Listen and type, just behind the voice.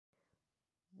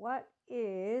what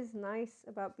is nice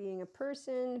about being a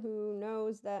person who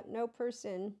knows that no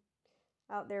person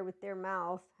out there with their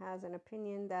mouth has an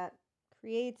opinion that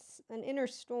creates an inner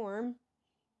storm,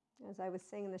 as I was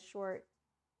saying in the short,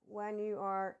 when you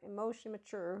are emotionally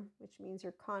mature, which means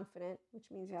you're confident, which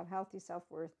means you have healthy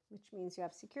self-worth, which means you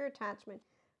have secure attachment,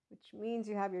 which means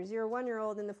you have your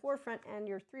 0-1-year-old in the forefront and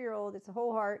your 3-year-old, it's a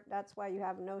whole heart. That's why you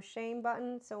have no shame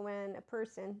button. So when a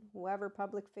person, whoever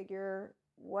public figure,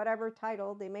 whatever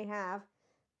title they may have,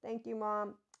 thank you,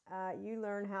 Mom, you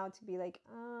learn how to be like,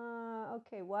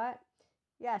 okay, what?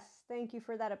 Yes, thank you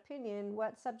for that opinion.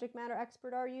 What subject matter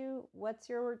expert are you? What's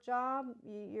your job?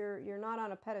 You're not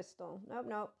on a pedestal. Nope,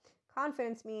 nope.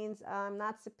 Confidence means I'm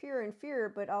not superior or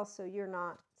inferior, but also you're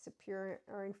not superior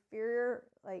or inferior.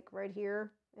 Like right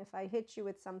here, if I hit you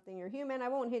with something, you're human. I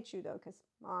won't hit you though, because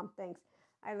Mom, thanks.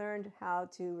 I learned how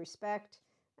to respect.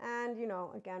 And,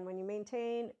 again, when you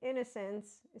maintain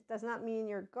innocence, it does not mean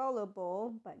you're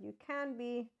gullible, but you can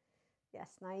be,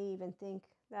 yes, naive and think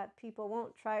that people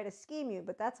won't try to scheme you.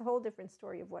 But that's a whole different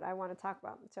story of what I want to talk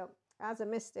about. So as a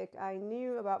mystic, I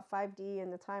knew about 5D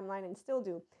and the timeline and still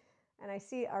do. And I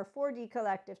see our 4D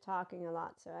collective talking a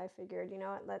lot. So I figured, you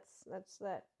know what, let's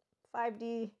let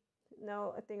 5D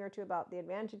know a thing or two about the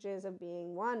advantages of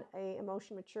being one, a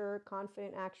emotionally mature,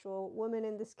 confident, actual woman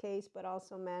in this case, but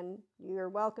also men. You're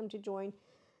welcome to join,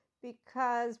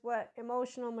 because what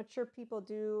emotional mature people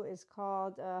do is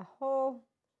called a whole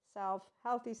self,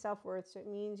 healthy self-worth. So it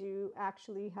means you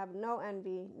actually have no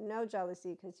envy, no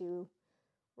jealousy, because you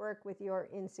work with your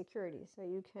insecurity. So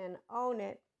you can own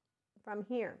it from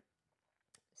here.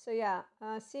 So yeah,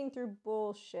 seeing through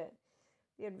bullshit.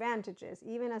 The advantages.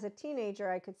 Even as a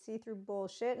teenager, I could see through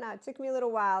bullshit. Now, it took me a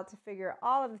little while to figure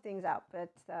all of the things out,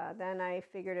 but then I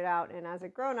figured it out. And as a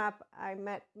grown-up, I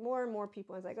met more and more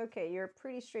people. I was like, okay, you're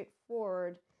pretty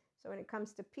straightforward. So when it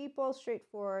comes to people,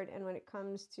 straightforward. And when it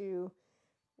comes to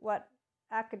what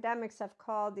academics have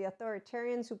called the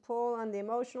authoritarians who pull on the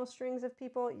emotional strings of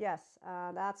people, yes,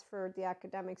 that's for the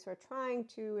academics who are trying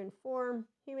to inform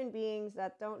human beings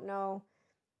that don't know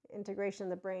integration of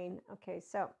the brain. Okay,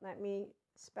 so let me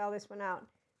spell this one out.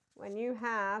 When you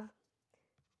have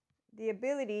the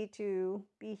ability to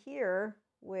be here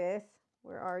with,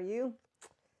 where are you?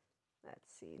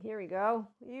 Let's see, here we go.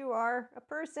 You are a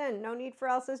person. No need for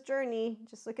Elsa's journey.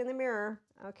 Just look in the mirror.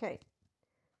 Okay.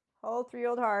 Whole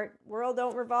 3-year-old heart. World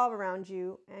don't revolve around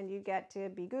you, and you get to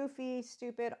be goofy,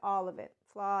 stupid, all of it.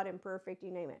 Flawed, imperfect,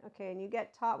 you name it. Okay, and you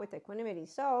get taught with equanimity.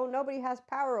 So nobody has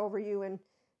power over you, and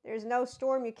there's no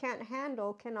storm you can't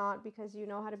handle, cannot, because you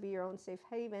know how to be your own safe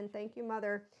haven. Thank you,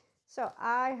 Mother. So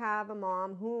I have a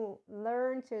mom who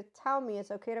learned to tell me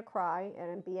it's okay to cry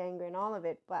and be angry and all of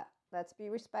it, but let's be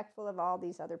respectful of all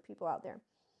these other people out there.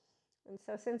 And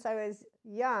so since I was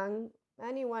young,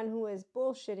 anyone who was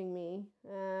bullshitting me,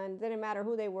 and didn't matter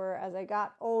who they were, as I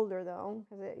got older though,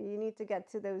 because you need to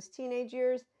get to those teenage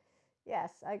years,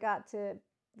 yes, I got to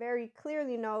very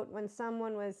clearly note when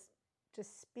someone was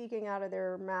just speaking out of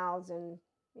their mouths. And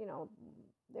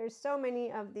there's so many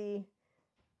of the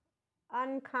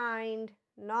unkind,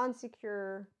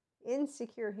 non-secure,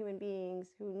 insecure human beings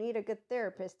who need a good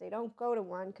therapist. They don't go to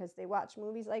one because they watch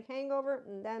movies like Hangover,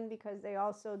 and then because they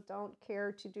also don't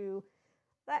care to do,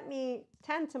 let me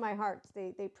tend to my heart.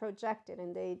 They project it,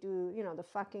 and they do, the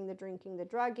fucking, the drinking, the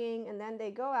drugging, and then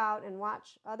they go out and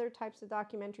watch other types of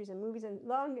documentaries and movies, and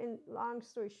long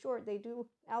story short, they do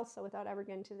Elsa without ever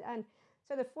getting to the end.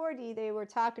 So the 4D, they were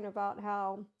talking about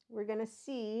how we're going to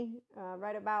see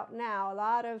right about now a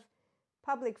lot of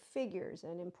public figures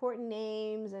and important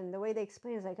names, and the way they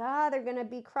explain is like, they're going to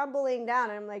be crumbling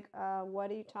down. And I'm like,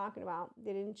 what are you talking about?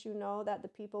 Didn't you know that the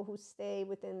people who stay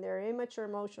within their immature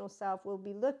emotional self will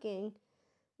be looking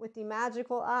with the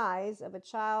magical eyes of a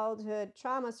childhood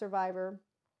trauma survivor?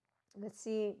 Let's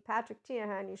see, Patrick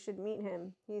Tiahan, you should meet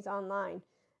him. He's online.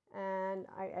 And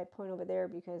I point over there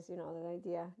because, the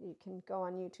idea, you can go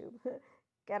on YouTube.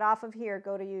 Get off of here,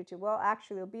 go to YouTube. Well,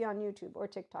 actually, it'll be on YouTube or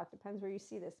TikTok, depends where you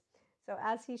see this. So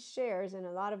as he shares in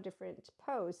a lot of different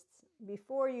posts,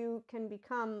 before you can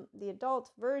become the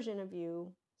adult version of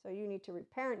you, so you need to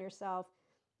reparent yourself,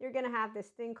 you're going to have this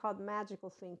thing called magical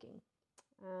thinking.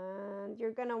 And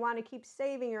you're going to want to keep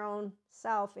saving your own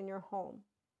self in your home.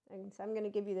 And so I'm going to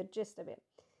give you the gist of it.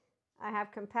 I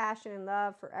have compassion and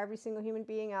love for every single human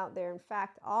being out there. In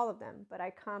fact, all of them. But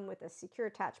I come with a secure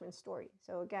attachment story.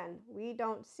 So again, we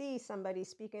don't see somebody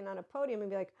speaking on a podium and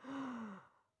be like,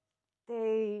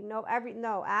 they know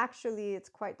no, actually it's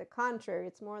quite the contrary.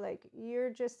 It's more like you're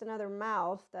just another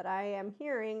mouth that I am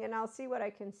hearing, and I'll see what I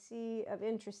can see of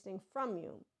interesting from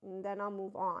you, and then I'll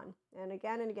move on. And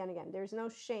again and again and again, there's no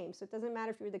shame. So it doesn't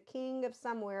matter if you're the king of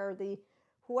somewhere, or the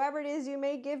whoever it is, you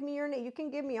may give me your name. You can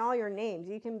give me all your names.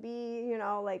 You can be,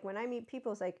 like when I meet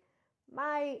people, it's like,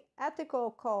 my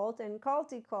ethical cult and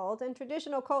culty cult and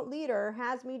traditional cult leader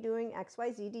has me doing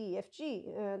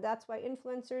XYZDEFG. That's why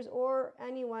influencers or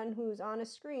anyone who's on a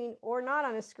screen or not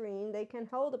on a screen, they can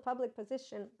hold a public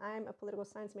position. I'm a political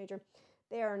science major.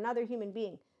 They are another human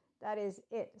being. That is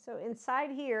it. So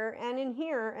inside here and in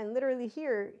here and literally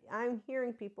here, I'm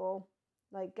hearing people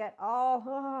like get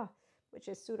all, which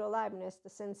is pseudo-aliveness, the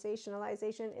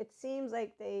sensationalization. It seems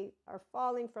like they are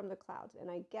falling from the clouds, and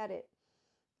I get it.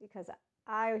 Because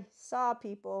I saw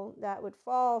people that would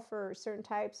fall for certain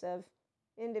types of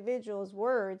individuals'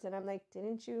 words, and I'm like,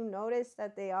 didn't you notice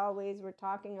that they always were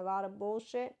talking a lot of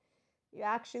bullshit? You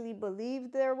actually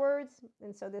believed their words?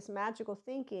 And so this magical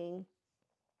thinking,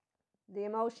 the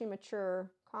emotionally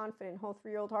mature, confident, whole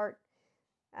 3-year-old heart,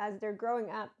 as they're growing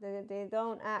up, they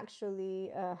don't actually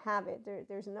have it.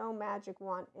 There's no magic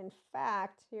wand. In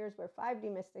fact, here's where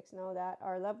 5D mystics know that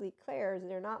our lovely clairs,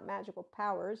 they're not magical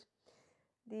powers.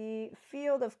 The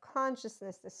field of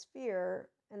consciousness, the sphere,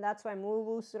 and that's why I'm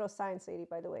woo-woo pseudoscience lady,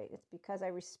 by the way. It's because I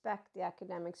respect the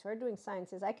academics who are doing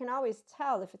sciences. I can always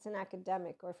tell if it's an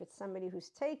academic or if it's somebody who's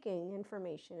taking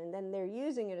information and then they're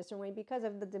using it a certain way because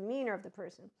of the demeanor of the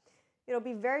person. It'll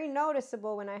be very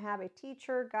noticeable when I have a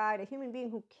teacher, guide, a human being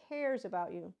who cares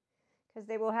about you, because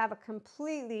they will have a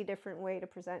completely different way to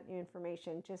present you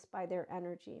information just by their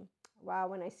energy. Wow,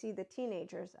 when I see the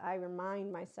teenagers, I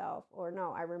remind myself,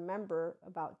 I remember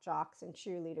about jocks and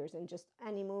cheerleaders in just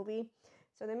any movie.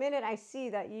 So the minute I see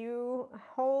that you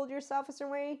hold yourself a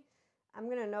certain way, I'm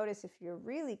going to notice if you're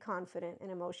really confident and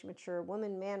emotionally mature,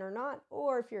 woman, man, or not,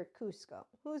 or if you're Cusco,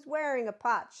 who's wearing a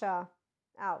pacha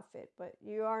outfit, but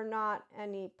you are not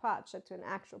any pacha to an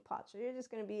actual pacha. You're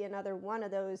just going to be another one of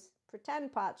those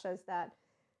pretend pachas that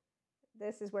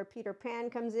this is where Peter Pan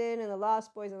comes in and the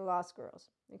Lost Boys and the Lost Girls.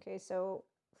 Okay, so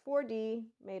 4D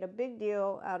made a big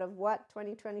deal out of what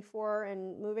 2024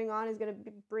 and moving on is going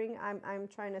to bring. I'm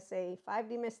trying to say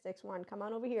 5D mystics, one, come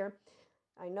on over here.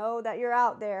 I know that you're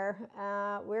out there.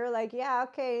 We're like, yeah,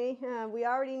 okay, we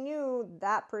already knew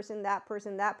that person, that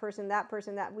person, that person, that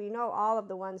person, that we know all of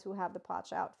the ones who have the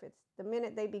pacha outfits. The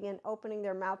minute they begin opening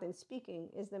their mouth and speaking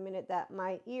is the minute that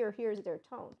my ear hears their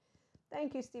tone.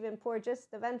 Thank you, Stephen Poor.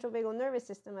 Just the ventral vagal nervous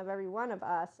system of every one of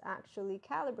us actually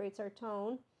calibrates our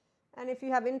tone. And if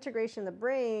you have integration of the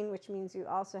brain, which means you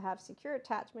also have secure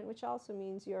attachment, which also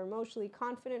means you're emotionally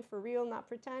confident for real, not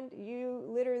pretend, you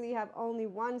literally have only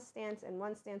one stance and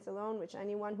one stance alone, which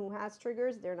anyone who has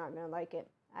triggers, they're not going to like it.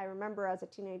 I remember as a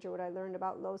teenager what I learned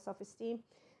about low self-esteem.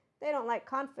 They don't like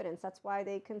confidence. That's why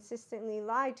they consistently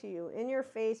lie to you in your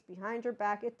face, behind your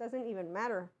back. It doesn't even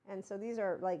matter. And so these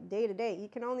are like day to day. You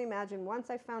can only imagine once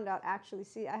I found out, actually,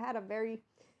 see, I had a very,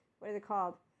 what are they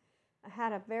called? I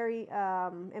had a very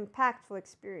impactful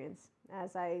experience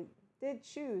as I did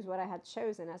choose what I had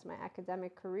chosen as my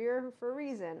academic career for a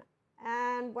reason.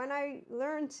 And when I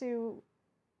learned to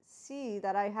see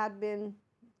that I had been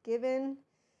given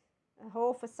a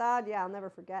whole facade, I'll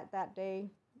never forget that day.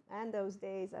 And those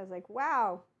days, I was like,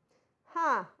 wow,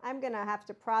 I'm going to have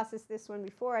to process this one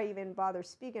before I even bother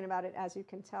speaking about it. As you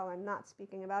can tell, I'm not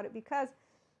speaking about it because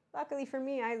luckily for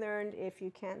me, I learned if you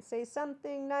can't say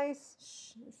something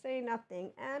nice, say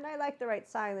nothing. And I like the right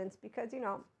silence because,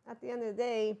 at the end of the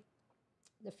day,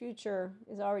 the future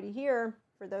is already here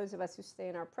for those of us who stay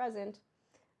in our present.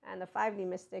 And the 5D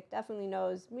mystic definitely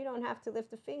knows we don't have to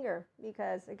lift a finger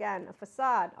because, again, a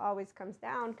facade always comes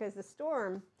down because the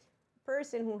storm,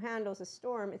 person who handles a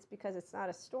storm, it's because it's not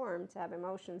a storm to have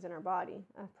emotions in our body.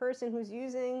 A person who's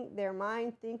using their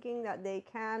mind thinking that they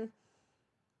can,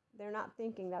 they're not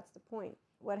thinking. That's the point.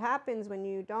 What happens when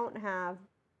you don't have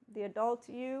the adult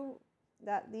you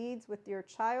that leads with your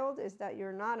child is that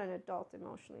you're not an adult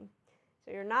emotionally.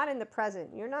 So you're not in the present.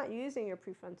 You're not using your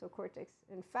prefrontal cortex.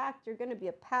 In fact, you're going to be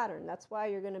a pattern. That's why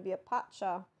you're going to be a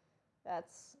pacha.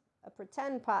 That's a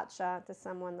pretend pacha to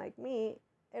someone like me.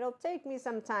 It'll take me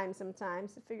some time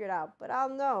sometimes to figure it out, but I'll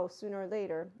know sooner or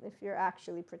later if you're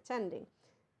actually pretending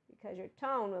because your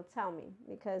tone will tell me.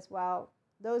 Because while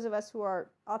those of us who are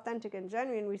authentic and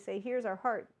genuine, we say, here's our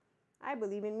heart. I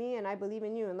believe in me and I believe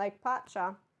in you. And like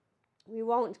Pacha, we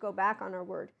won't go back on our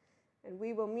word and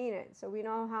we will mean it. So we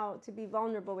know how to be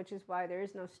vulnerable, which is why there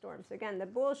is no storm. So again, the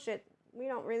bullshit we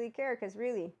don't really care, because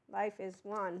really, life is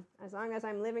one. As long as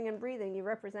I'm living and breathing, you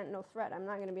represent no threat. I'm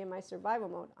not going to be in my survival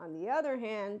mode. On the other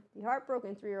hand, the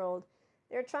heartbroken 3-year-old,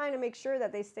 they're trying to make sure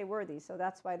that they stay worthy. So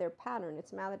that's why their pattern,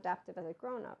 it's maladaptive as a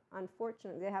grown-up.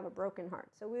 Unfortunately, they have a broken heart.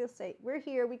 So we'll say, we're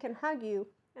here, we can hug you,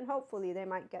 and hopefully they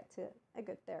might get to a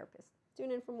good therapist.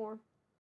 Tune in for more.